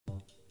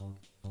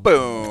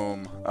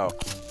Boom. Oh,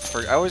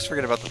 I always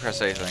forget about the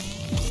press A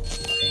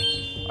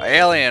thing.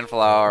 Alien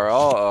flower. Uh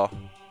oh.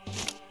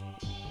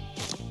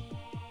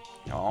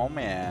 Oh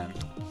man.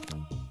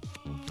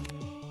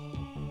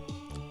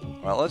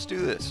 Well, let's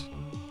do this.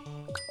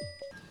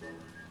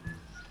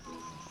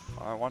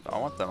 I want them. I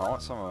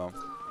want some of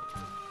them.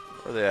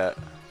 Where are they at?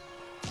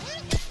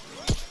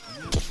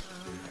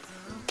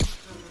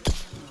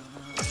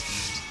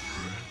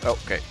 Oh,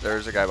 okay.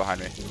 There's a guy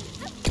behind me.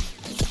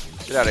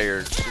 Get out of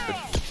here, stupid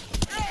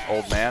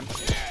old man.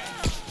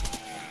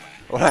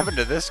 What happened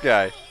to this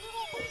guy?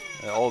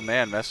 The old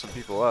man messed some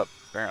people up,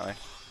 apparently.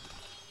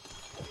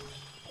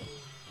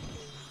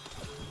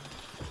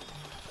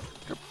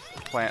 Could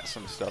plant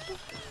some stuff.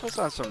 Let's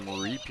on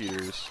some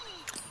repeaters.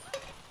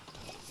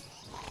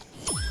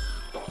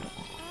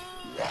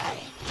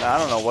 Now, I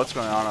don't know what's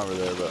going on over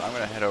there, but I'm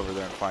gonna head over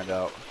there and find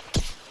out.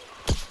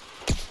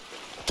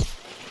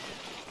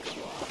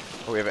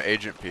 Oh, we have an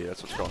Agent P.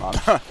 That's what's going on.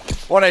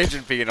 One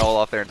Agent P and hold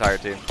off their entire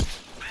team.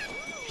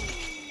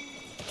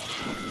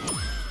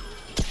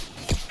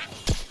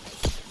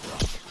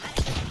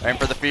 Aim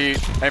for the feet.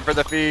 Aim for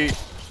the feet.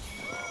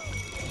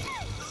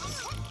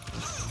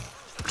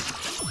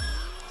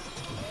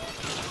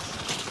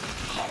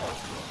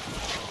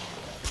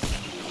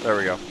 There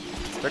we go.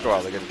 Took a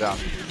while to get it down.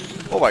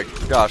 Oh my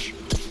gosh.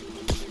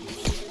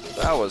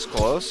 That was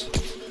close.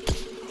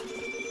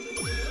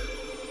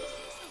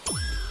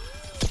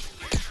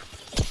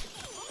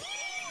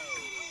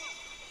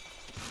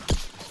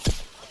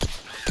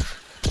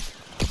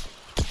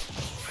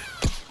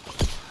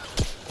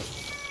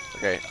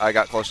 Okay, I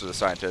got close to the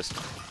scientist.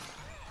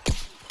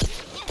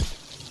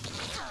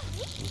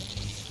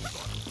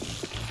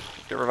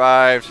 Get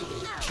revived.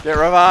 Get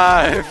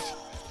revived.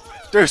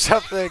 Do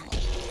something.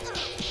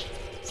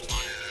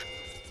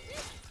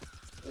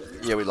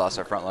 Yeah, we lost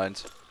our front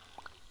lines.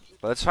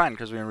 But that's fine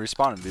because we can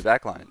respawn and be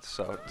back lines,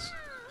 so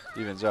it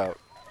evens out.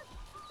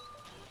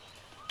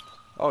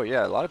 Oh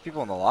yeah, a lot of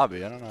people in the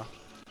lobby, I don't know.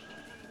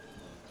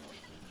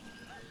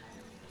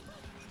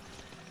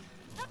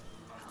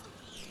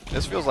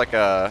 This feels like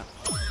a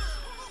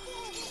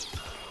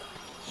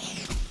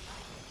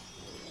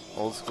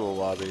old school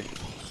lobby.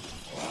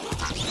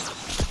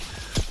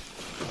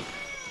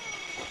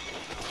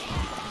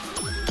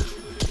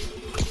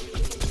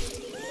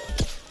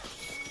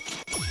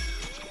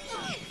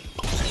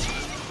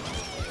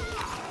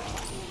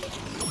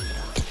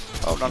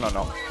 Oh, no, no,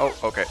 no. Oh,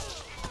 okay.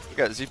 We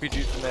got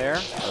ZPG from there.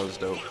 That was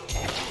dope.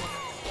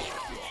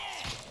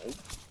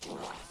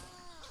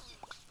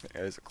 That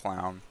guy's a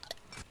clown.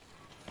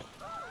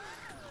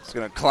 He's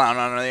gonna clown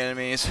on the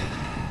enemies.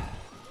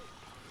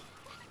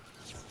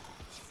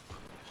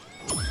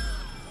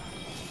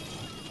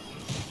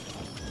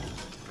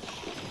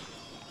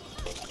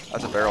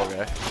 That's a barrel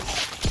guy.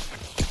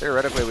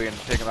 Theoretically, we can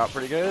take him out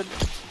pretty good.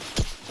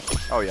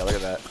 Oh yeah, look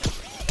at that.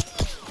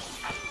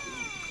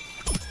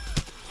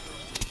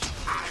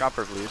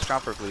 Chomper, please.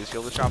 Chomper, please.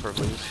 Heal the chomper,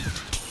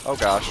 please. Oh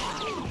gosh.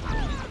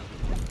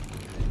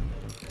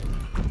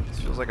 This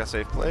feels like a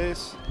safe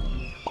place.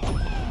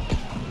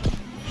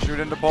 Shoot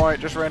into point.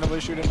 Just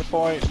randomly shoot into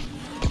point.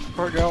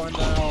 We're going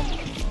down.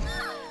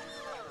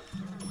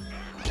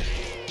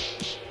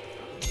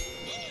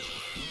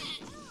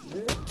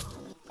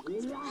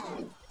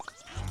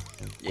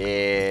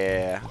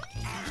 Yeah.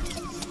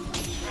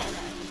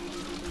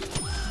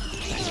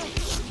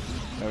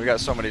 And we got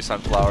so many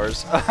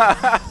sunflowers.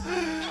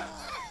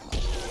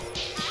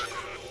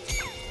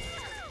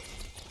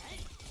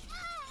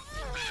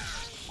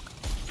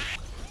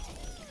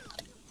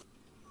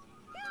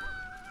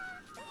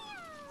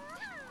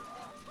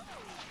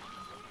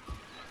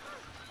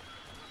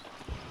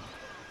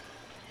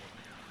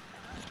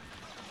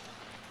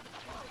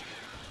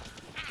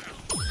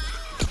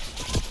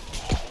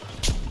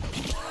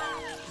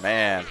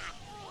 Man,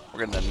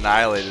 we're getting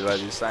annihilated by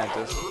these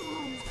scientists.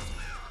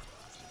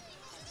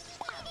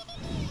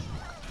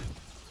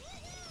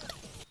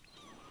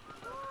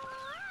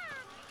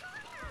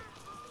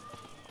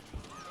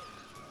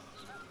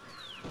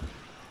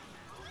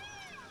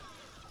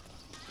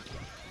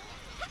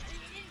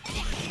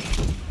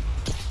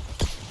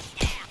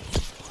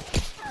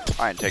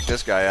 I can take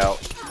this guy out.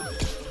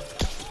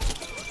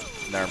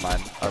 Never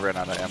mind, I ran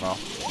out of ammo.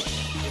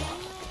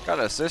 Got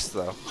an assist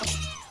though.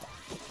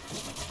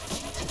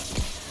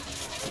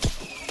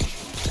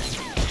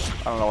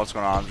 I don't know what's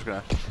going on. I'm just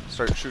gonna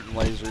start shooting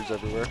lasers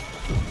everywhere.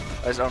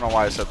 I just don't know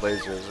why I said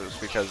lasers. It was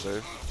because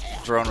the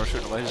drone was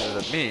shooting lasers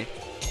at me.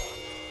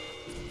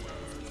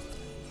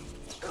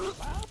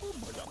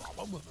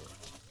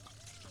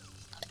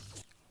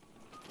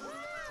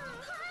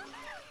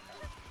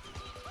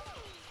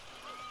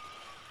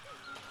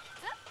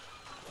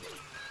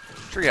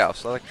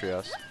 Treehouse. I like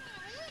treehouse.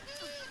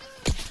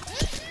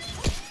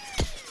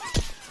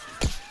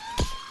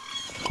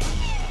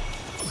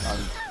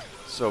 I'm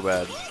so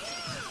bad.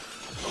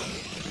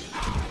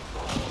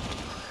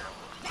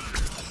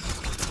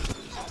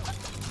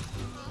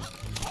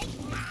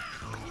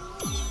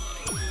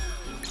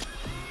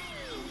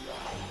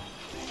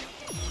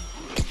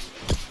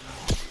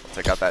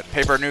 Take out that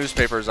paper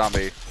newspaper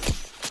zombie.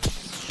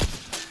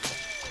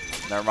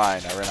 Never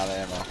mind, I ran out of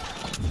ammo.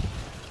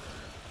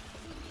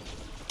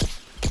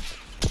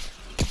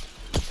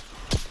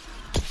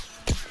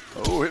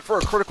 Oh, hit for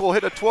a critical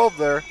hit of 12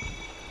 there.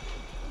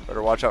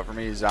 Better watch out for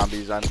me,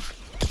 zombies. I'm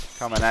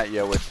coming at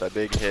you with the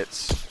big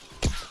hits.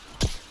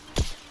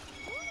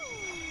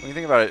 When you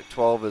think about it,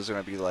 12 is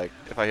going to be like,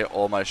 if I hit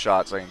all my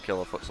shots, I can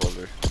kill a foot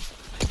soldier.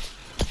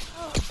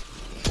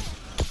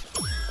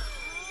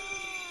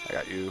 I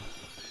got you.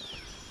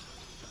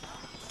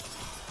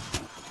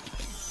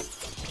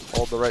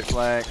 Hold the right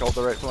flank, hold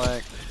the right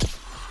flank.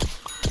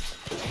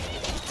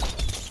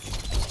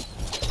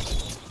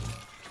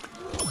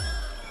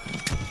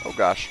 Oh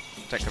gosh,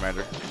 tank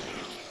commander.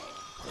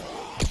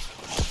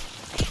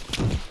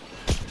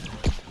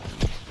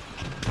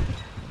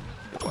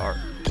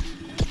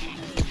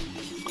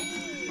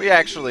 We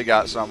actually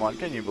got someone,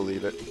 can you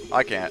believe it?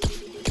 I can't.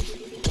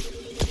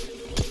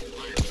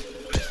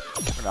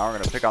 Now we're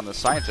gonna pick on the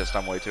scientist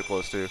I'm way too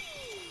close to.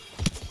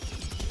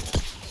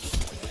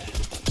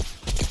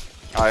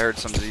 I heard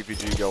some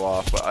ZPG go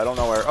off, but I don't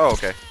know where. Oh,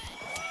 okay.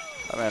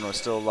 That man was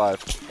still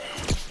alive.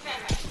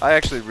 I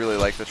actually really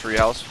like the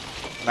treehouse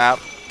map.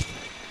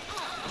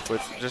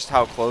 With just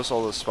how close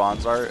all the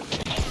spawns are,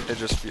 it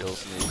just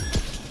feels neat.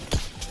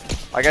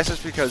 I guess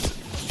it's because...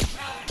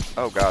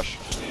 Oh, gosh.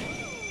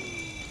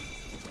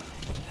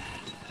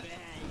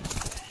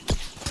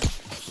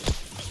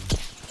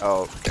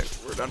 Oh, okay.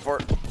 We're done for.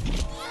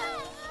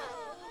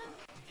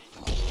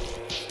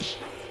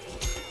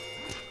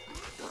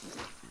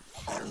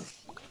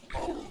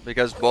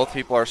 Because both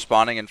people are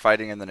spawning and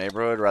fighting in the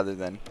neighborhood rather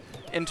than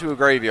into a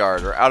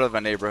graveyard or out of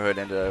a neighborhood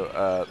into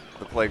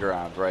the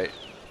playground, right?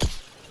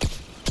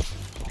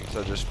 So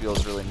it just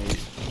feels really neat.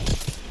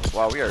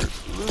 Wow, we are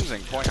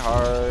losing. Point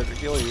hard.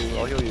 Heal you.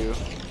 I'll heal you.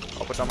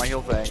 I'll put down my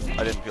heal thing.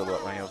 I didn't peel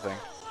up my heal thing.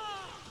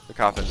 The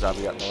coffin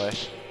zombie got in the way.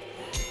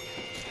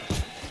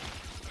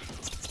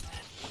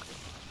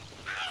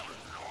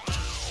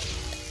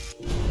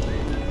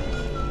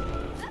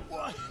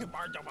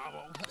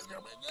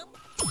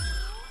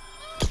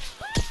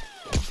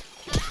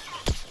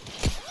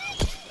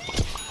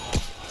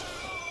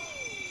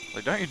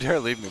 Like, don't you dare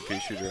leave me, pea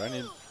shooter.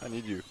 I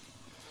need you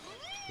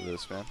for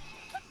this, man.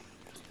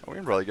 Oh, we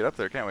can probably get up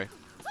there, can't we?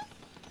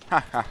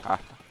 Ha ha ha.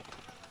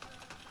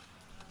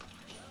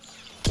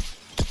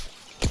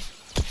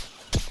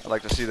 I'd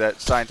like to see that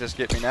scientist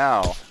get me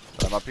now,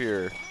 but I'm up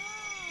here.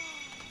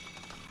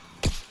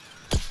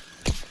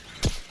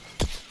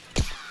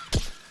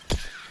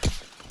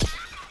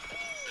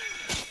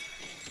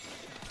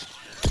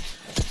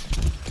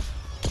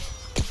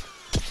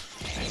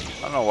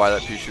 I don't know why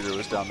that pea shooter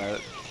was down there.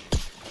 It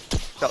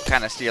felt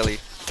kind of steely.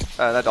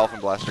 That dolphin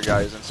blaster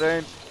guy is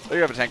insane. There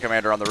you have a tank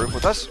commander on the roof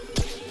with us.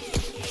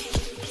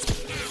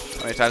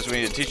 How many times do we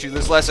need to teach you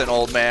this lesson,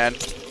 old man?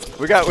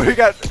 We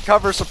got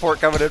cover support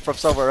coming in from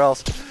somewhere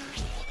else.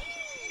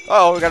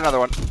 Oh, we got another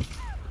one.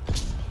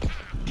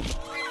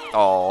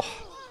 Oh.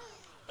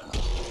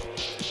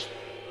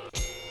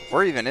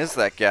 Where even is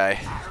that guy?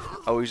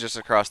 Oh, he's just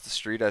across the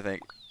street, I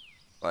think.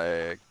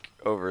 Like,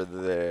 over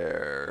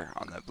there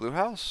on that blue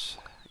house?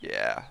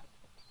 Yeah.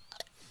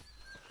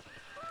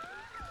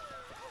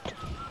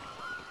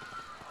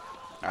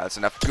 Alright, that's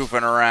enough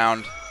goofing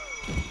around.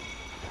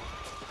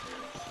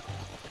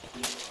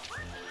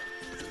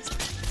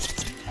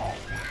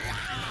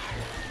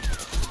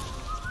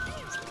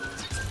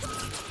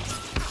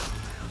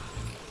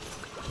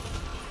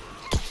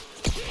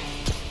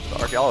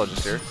 The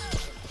archaeologist here.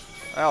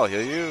 I'll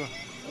heal you.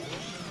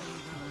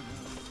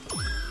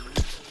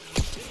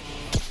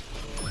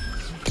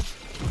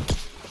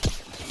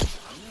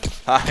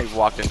 I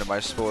walked into my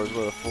spores,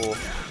 what a fool.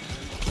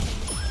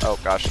 Oh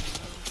gosh. I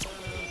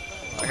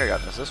think I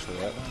got an assist for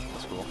that.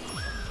 That's cool.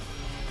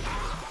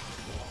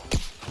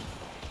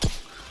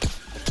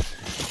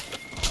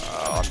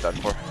 Oh, I'm done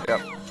for.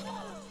 Yep.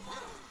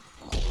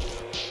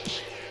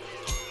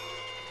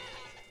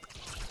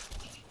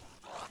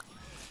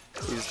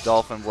 These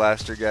dolphin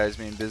blaster guys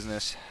mean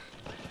business.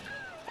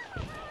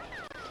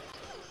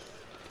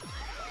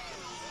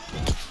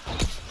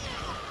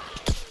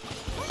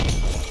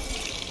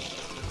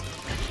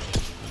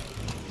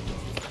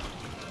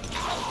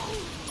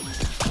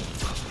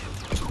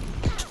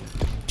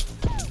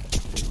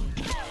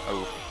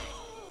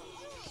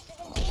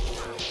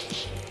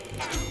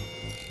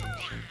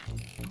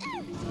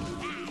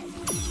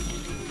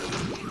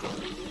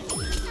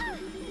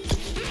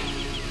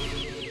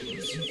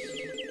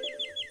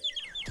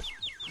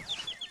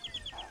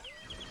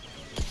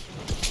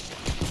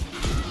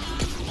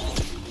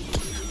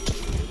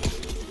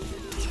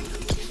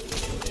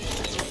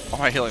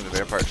 Why am I healing the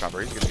vampire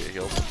chomper? He's gonna get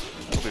healed.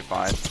 He'll be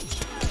fine.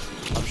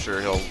 I'm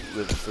sure he'll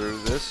live through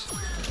this.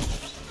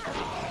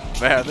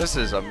 Man, this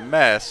is a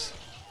mess.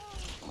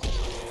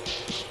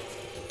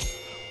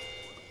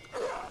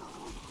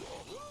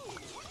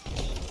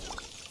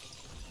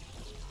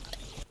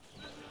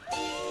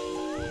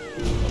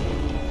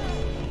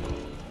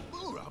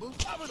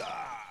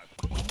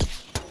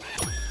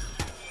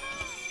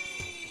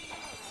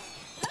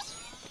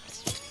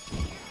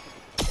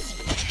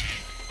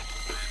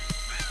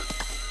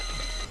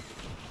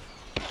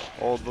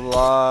 Hold the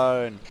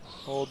line.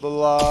 Hold the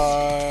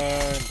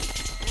line.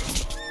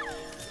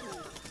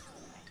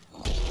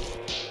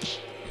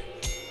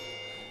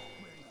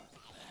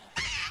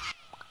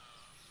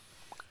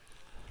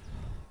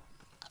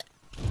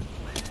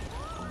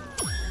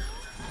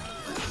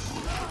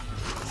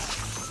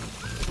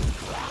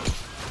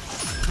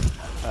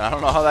 I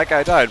don't know how that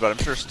guy died, but I'm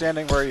sure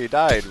standing where he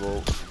died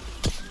will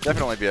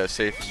definitely be a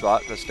safe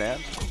spot to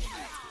stand.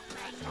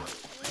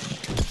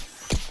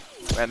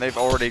 Man, they've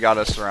already got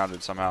us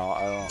surrounded somehow.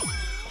 I don't know.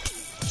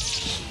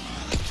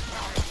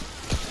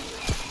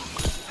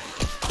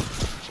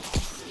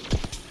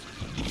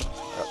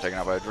 Got taken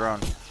out by a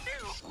drone.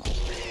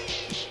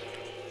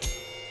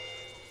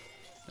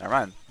 Never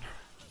mind.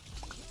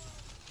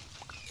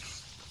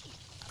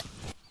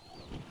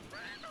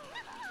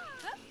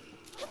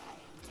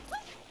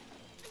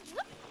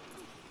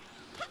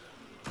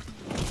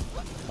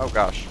 Oh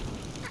gosh.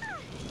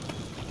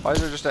 Why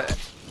is there just a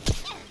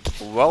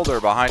welder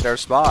behind our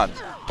spawn?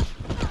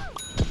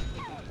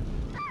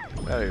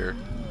 Get out of here.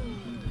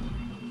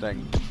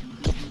 Dang.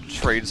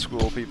 Trade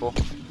school people.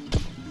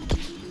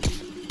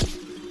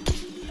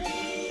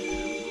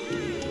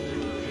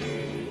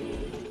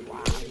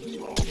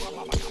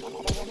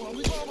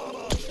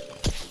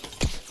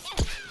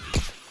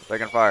 They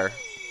can fire.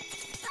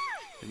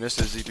 He missed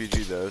his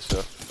ZPG though,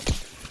 so.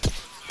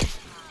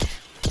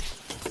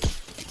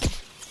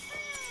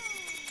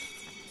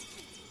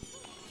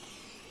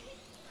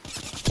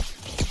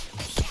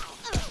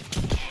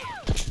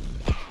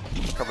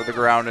 Cover the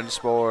ground in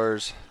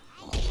spores.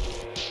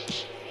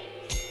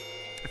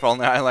 If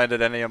only I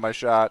landed any of my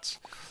shots.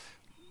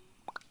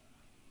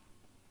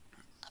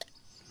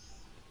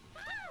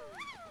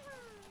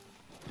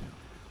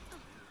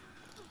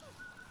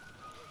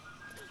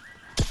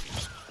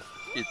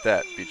 Eat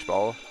that, beach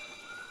ball.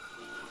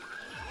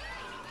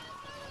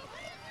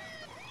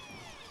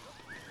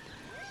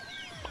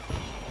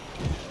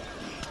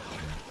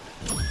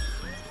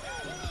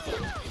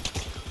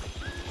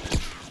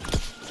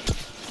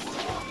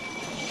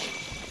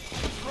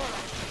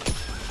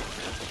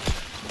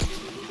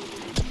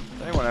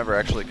 Does anyone ever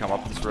actually come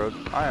up this road?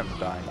 I am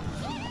dying.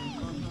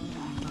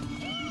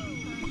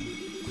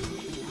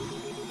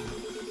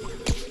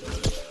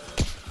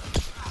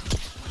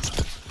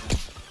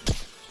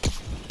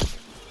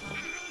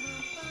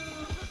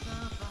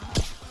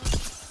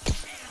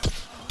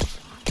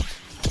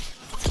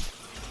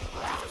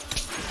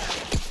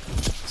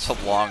 So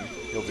long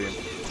he'll be in.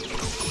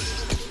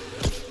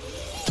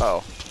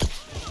 Oh.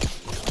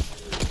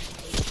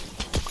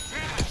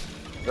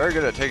 Very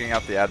good at taking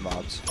out the ad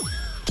mobs.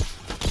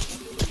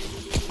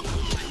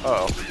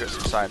 Uh oh, got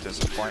some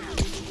scientists at point.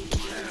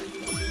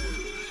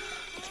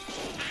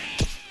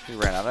 He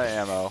ran out of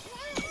ammo.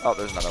 Oh,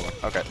 there's another one.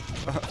 Okay.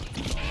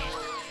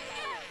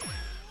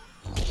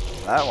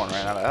 That one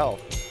ran out of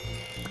health.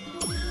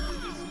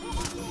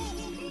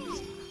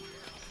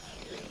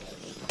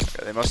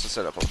 Okay, they must have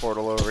set up a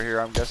portal over here,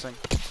 I'm guessing.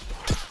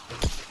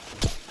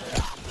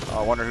 Oh,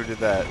 I wonder who did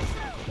that.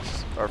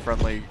 Our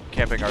friendly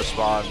camping our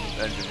spawn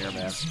engineer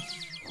man.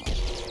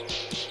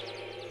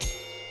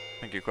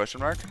 Thank you, question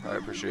mark. I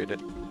appreciate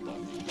it.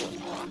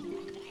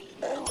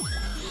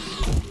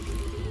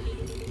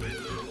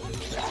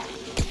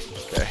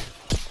 Okay.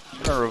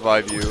 I'm gonna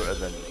revive you and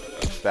then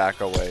back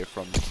away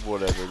from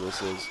whatever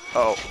this is.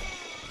 Oh.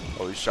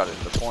 Oh, he shot it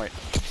into the point.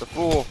 The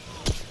fool.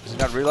 Does he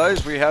not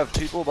realize we have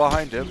people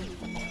behind him?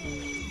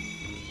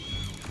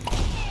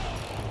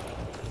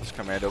 Let's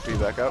commando P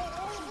back up.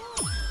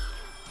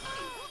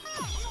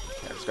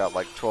 Yeah, it's got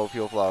like 12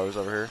 heal flowers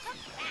over here.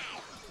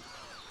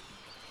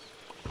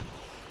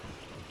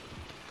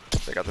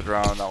 They got the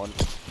drone on that one.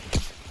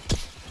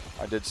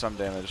 I did some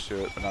damage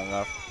to it, but not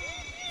enough.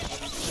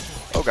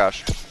 Oh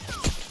gosh.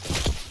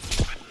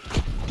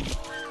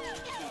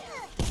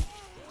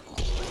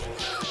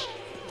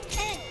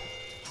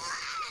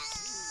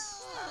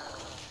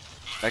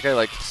 That guy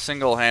like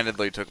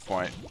single-handedly took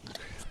point.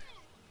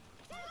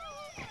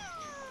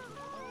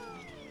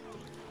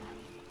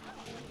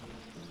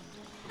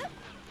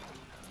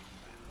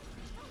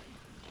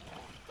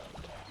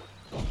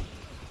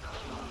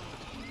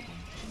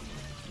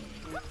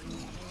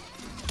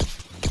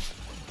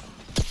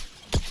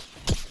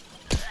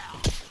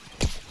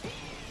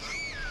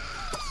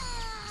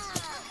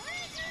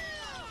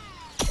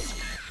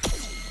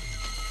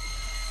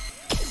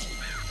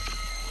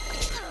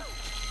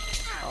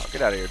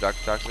 Get out of here, Dr.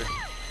 Toxer.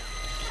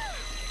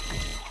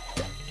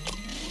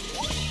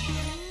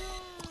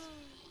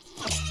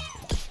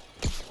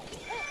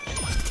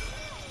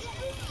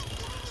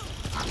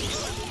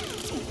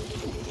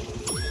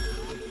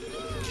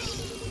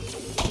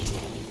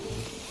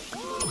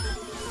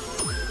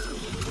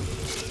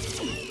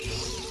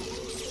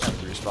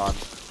 Respawn.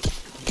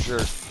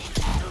 Sure.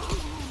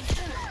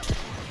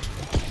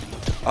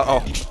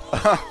 Uh-oh.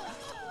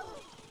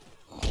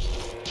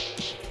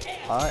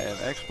 I am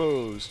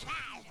exposed.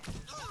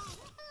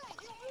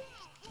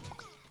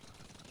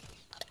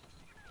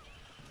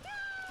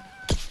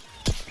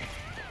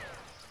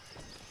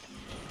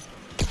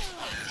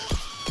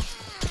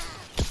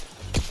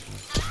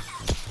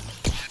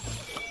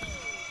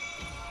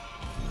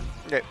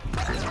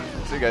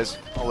 See you guys.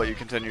 I'll let you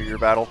continue your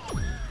battle.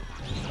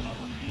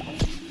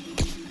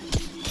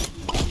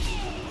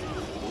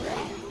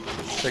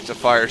 Takes a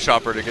fire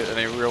chopper to get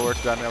any real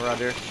work done around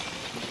here.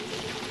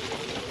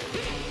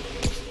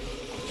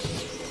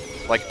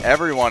 Like,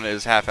 everyone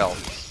is half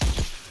health.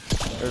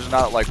 There's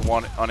not like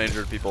one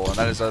uninjured people, and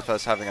that is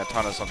us having a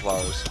ton of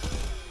sunflowers.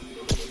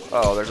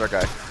 Oh, there's our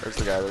guy. There's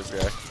the guy. There's the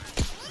guy.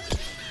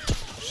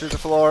 Shoot the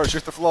floor.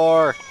 Shoot the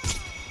floor.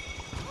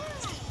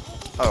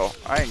 Oh,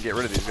 I can get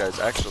rid of these guys,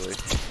 actually.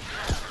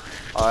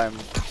 I'm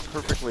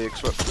perfectly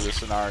equipped for this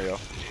scenario.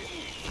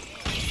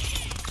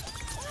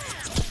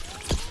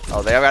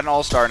 Oh, they have got an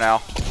all-star now.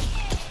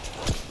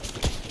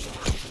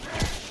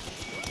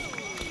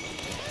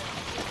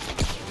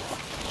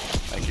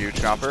 Thank you,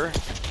 Chomper.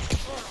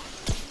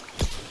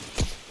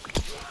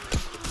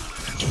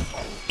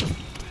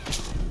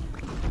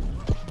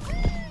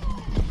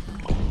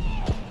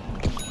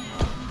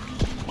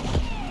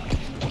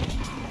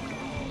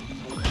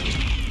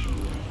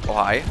 Oh,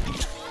 hi.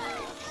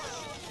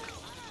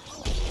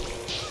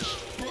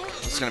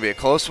 It's gonna be a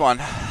close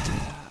one.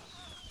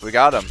 We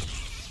got him.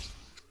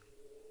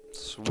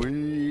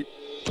 Sweet.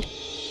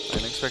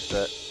 Didn't expect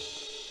that.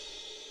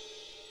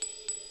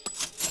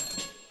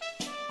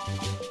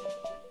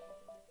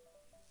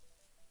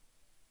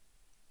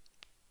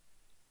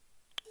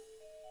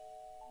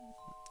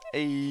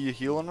 A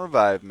heal and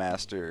revive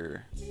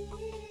master.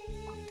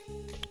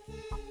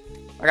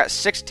 I got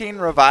 16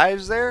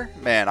 revives there?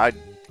 Man, I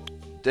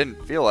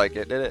didn't feel like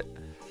it, did it?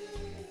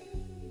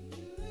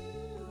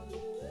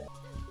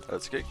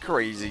 Let's get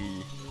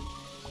crazy.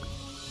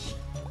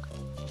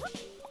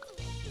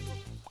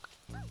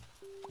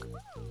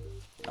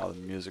 Oh,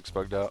 the music's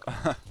bugged out.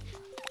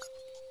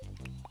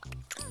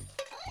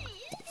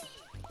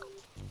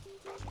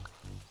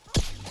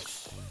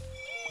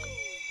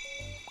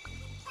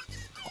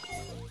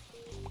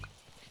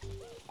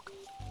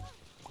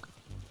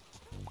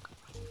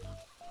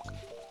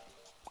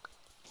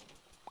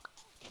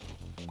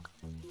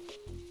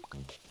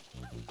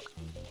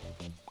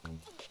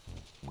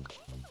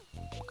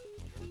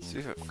 See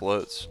if it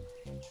floats.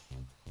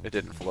 It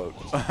didn't float.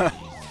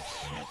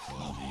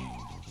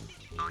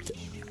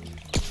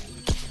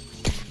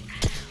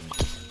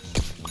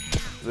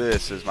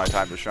 This is my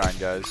time to shine,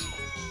 guys.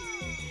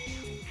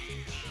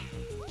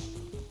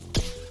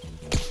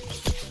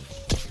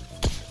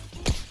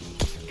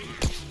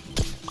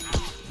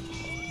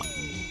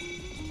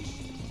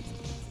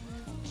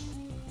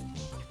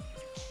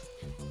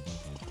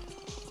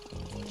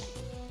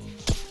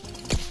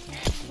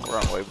 We're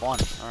on wave 1.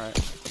 Alright.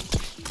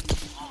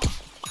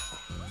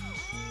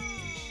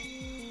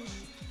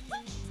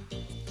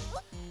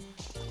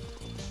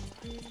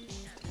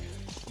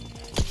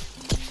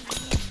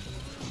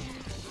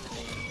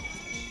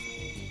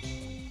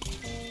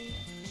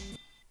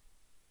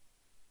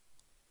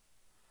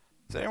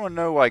 Does anyone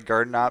know why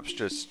Garden Ops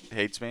just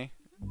hates me?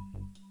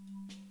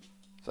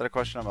 Is that a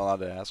question I'm allowed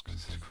to ask?